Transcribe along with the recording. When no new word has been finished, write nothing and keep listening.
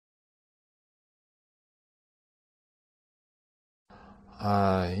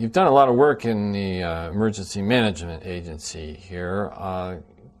You've done a lot of work in the Emergency Management Agency here.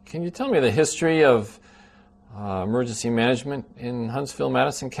 Can you tell me the history of emergency management in Huntsville,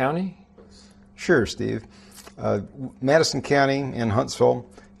 Madison County? Sure, Steve. Madison County and Huntsville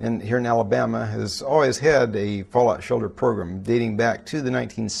and here in Alabama has always had a fallout shelter program dating back to the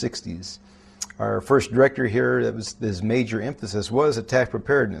 1960s. Our first director here, his major emphasis was attack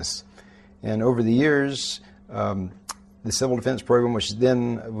preparedness. And over the years, the Civil Defense Program, which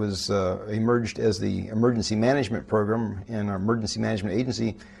then was emerged as the Emergency Management Program in our Emergency Management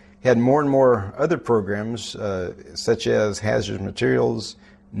Agency, had more and more other programs, such as hazardous materials,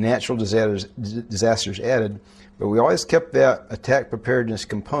 natural disasters added, but we always kept that attack preparedness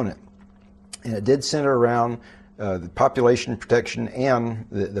component. And it did center around the population protection and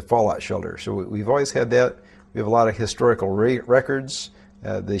the fallout shelter. So we've always had that. We have a lot of historical records.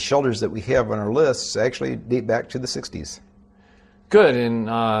 The shelters that we have on our lists actually date back to the 60s. Good. In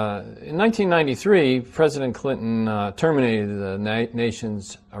 1993, President Clinton terminated the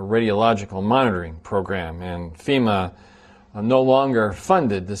nation's radiological monitoring program, and FEMA no longer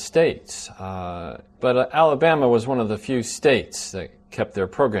funded the states. But Alabama was one of the few states that kept their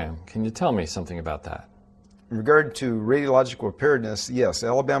program. Can you tell me something about that? In regard to radiological preparedness, yes,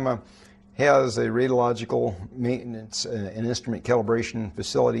 Alabama has a radiological maintenance and instrument calibration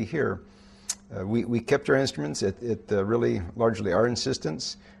facility here. We kept our instruments at really largely our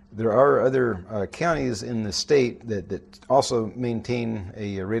insistence. There are other counties in the state that also maintain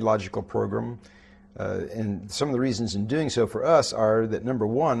a radiological program. And some of the reasons in doing so for us are that, number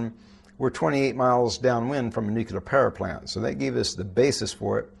one, we're 28 miles downwind from a nuclear power plant, so that gave us the basis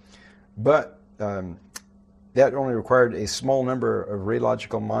for it. But that only required a small number of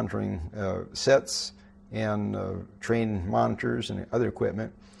radiological monitoring sets and trained monitors and other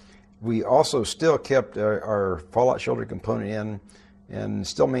equipment. We also still kept our fallout shelter component in and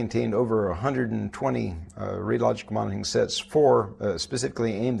still maintained over 120 radiological monitoring sets for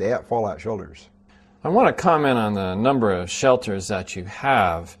specifically aimed at fallout shelters. I want to comment on the number of shelters that you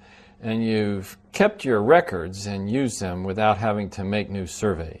have, and you've kept your records and used them without having to make new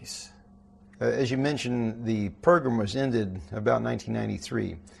surveys. As you mentioned, the program was ended about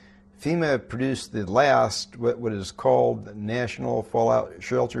 1993. FEMA produced the last, what is called the National Fallout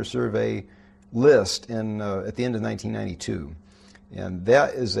Shelter Survey list at the end of 1992. And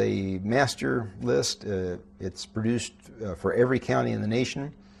that is a master list. It's produced for every county in the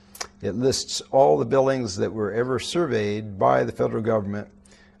nation. It lists all the buildings that were ever surveyed by the federal government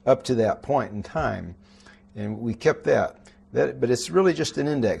up to that point in time. And we kept that. But it's really just an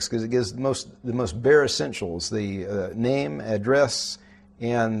index because it gives the most bare essentials, the name, address,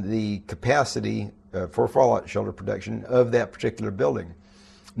 and the capacity for fallout shelter protection of that particular building.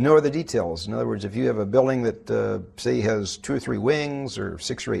 No other details. In other words, if you have a building that, say, has 2 or 3 wings or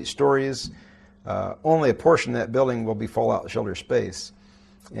 6 or 8 stories, only a portion of that building will be fallout shelter space.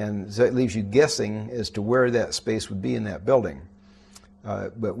 And so it leaves you guessing as to where that space would be in that building.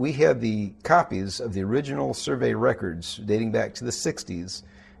 But we had the copies of the original survey records dating back to the 60s.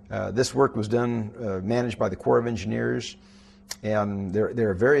 This work was done, managed by the Corps of Engineers, and there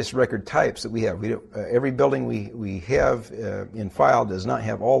are various record types that we have. Every building we have in file does not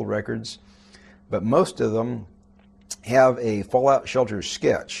have all the records, but most of them have a fallout shelter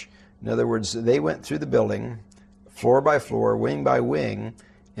sketch. In other words, they went through the building, floor by floor, wing by wing,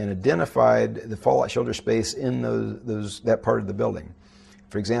 and identified the fallout shelter space in that part of the building.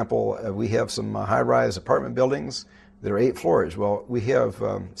 For example, we have some high-rise apartment buildings that are 8 floors. Well, we have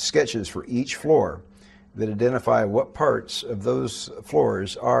sketches for each floor that identify what parts of those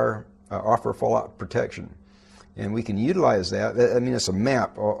floors offer fallout protection. And we can utilize that. I mean, it's a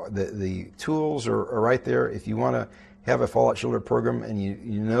map. The tools are right there. If you want to have a fallout shelter program and you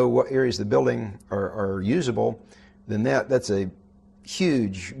know what areas of the building are usable, then that's a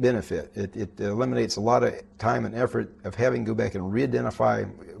huge benefit. It eliminates a lot of time and effort of having to go back and re-identify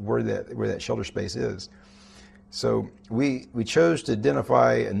where that shelter space is. So we chose to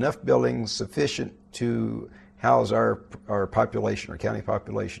identify enough buildings sufficient to house our population, our county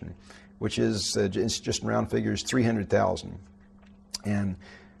population, which is it's just in round figures 300,000. And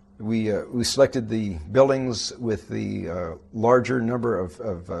we selected the buildings with the larger number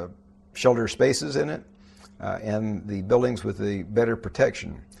of shelter spaces in it. And the buildings with the better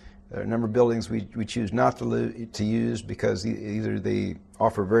protection. There are a number of buildings we choose not to use because either they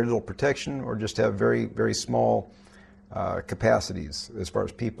offer very little protection or just have very, very small capacities as far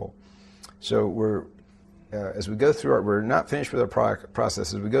as people. So as we go through we're not finished with our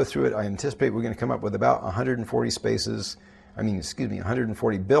process. As we go through it, I anticipate we're going to come up with about 140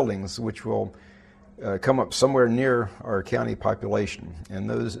 buildings, which will come up somewhere near our county population. And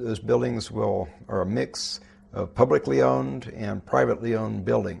those buildings are a mix of publicly owned and privately owned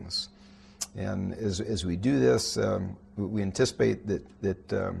buildings. And as we do this, we anticipate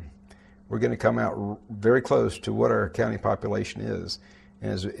that we're going to come out very close to what our county population is.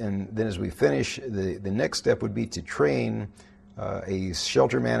 And then as we finish, the next step would be to train a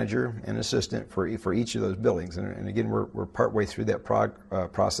shelter manager and assistant for each of those buildings. And again, we're partway through that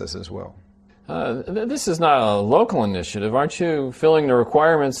process as well. This is not a local initiative. Aren't you filling the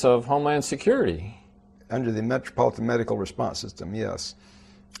requirements of Homeland Security? Under the Metropolitan Medical Response System, yes.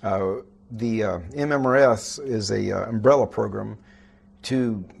 The MMRS is a umbrella program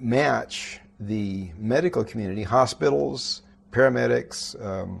to match the medical community, hospitals, paramedics,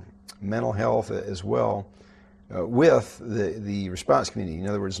 mental health as well, with the response community. In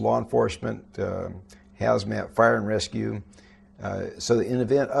other words, law enforcement, hazmat, fire and rescue. So in the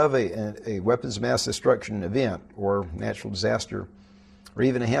event of a weapons of mass destruction event or natural disaster, or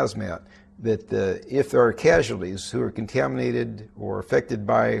even a hazmat, that if there are casualties who are contaminated or affected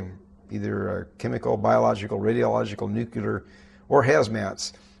by either chemical, biological, radiological, nuclear, or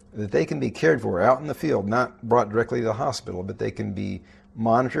hazmats, that they can be cared for out in the field, not brought directly to the hospital, but they can be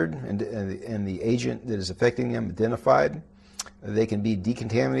monitored and the agent that is affecting them identified. They can be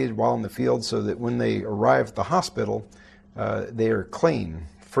decontaminated while in the field so that when they arrive at the hospital, they are clean,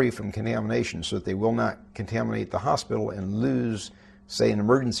 free from contamination, so that they will not contaminate the hospital and lose, say, an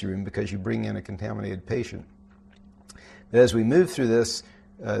emergency room because you bring in a contaminated patient. But as we move through this,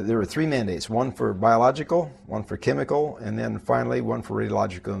 there are three mandates, one for biological, one for chemical, and then finally one for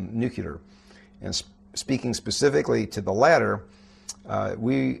radiological and nuclear. And speaking specifically to the latter,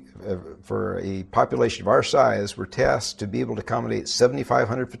 we, for a population of our size, were tasked to be able to accommodate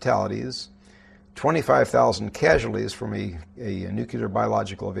 7,500 fatalities, 25,000 casualties from a nuclear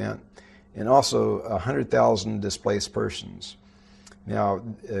biological event, and also 100,000 displaced persons. Now,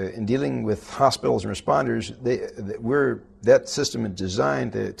 in dealing with hospitals and responders, that system is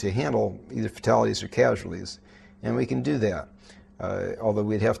designed to handle either fatalities or casualties, and we can do that. Although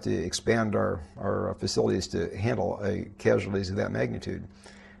we'd have to expand our facilities to handle casualties of that magnitude.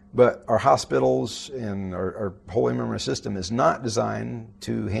 But our hospitals and our whole MMRS system is not designed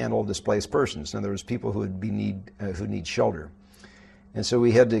to handle displaced persons. In other words, people who need shelter. And so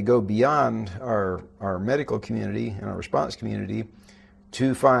we had to go beyond our medical community and our response community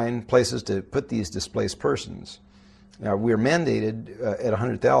to find places to put these displaced persons. Now, we're mandated at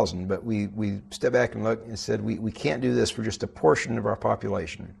 100,000, but we stepped back and looked and said we can't do this for just a portion of our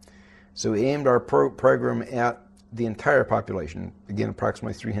population. So we aimed our program at the entire population, again,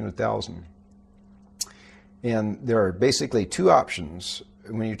 approximately 300,000. And there are basically two options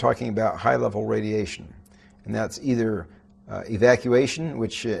when you're talking about high-level radiation, and that's either evacuation,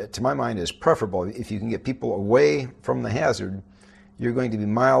 which to my mind is preferable. If you can get people away from the hazard, you're going to be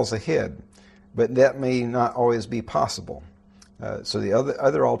miles ahead, but that may not always be possible. So the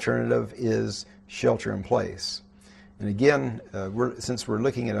other alternative is shelter in place. And again, since we're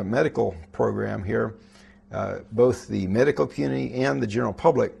looking at a medical program here, both the medical community and the general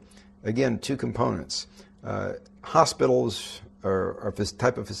public, again, two components. Hospitals are this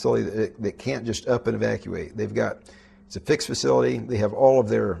type of facility that can't just up and evacuate. It's a fixed facility. They have all of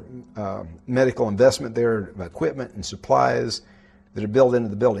their medical investment there, equipment and supplies that are built into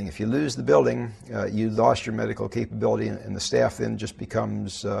the building. If you lose the building, you lost your medical capability, and the staff then just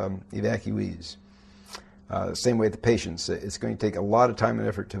becomes evacuees. Same way with the patients. It's going to take a lot of time and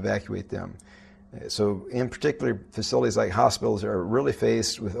effort to evacuate them. So in particular, facilities like hospitals are really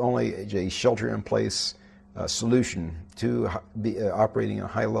faced with only a shelter-in-place solution to be operating in a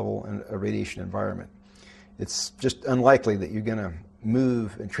high-level radiation environment. It's just unlikely that you're going to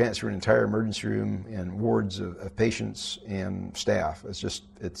move and transfer an entire emergency room and wards of patients and staff.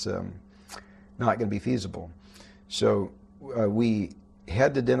 It's not going to be feasible. So we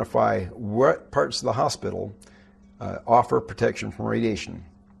had to identify what parts of the hospital offer protection from radiation.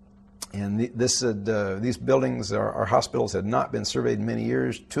 And these buildings, our hospitals, had not been surveyed in many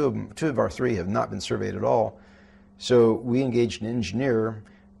years. Two of our three have not been surveyed at all. So we engaged an engineer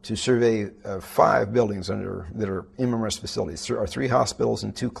to survey 5 buildings that are MMRS facilities. There are 3 hospitals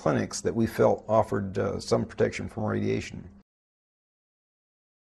and 2 clinics that we felt offered some protection from radiation.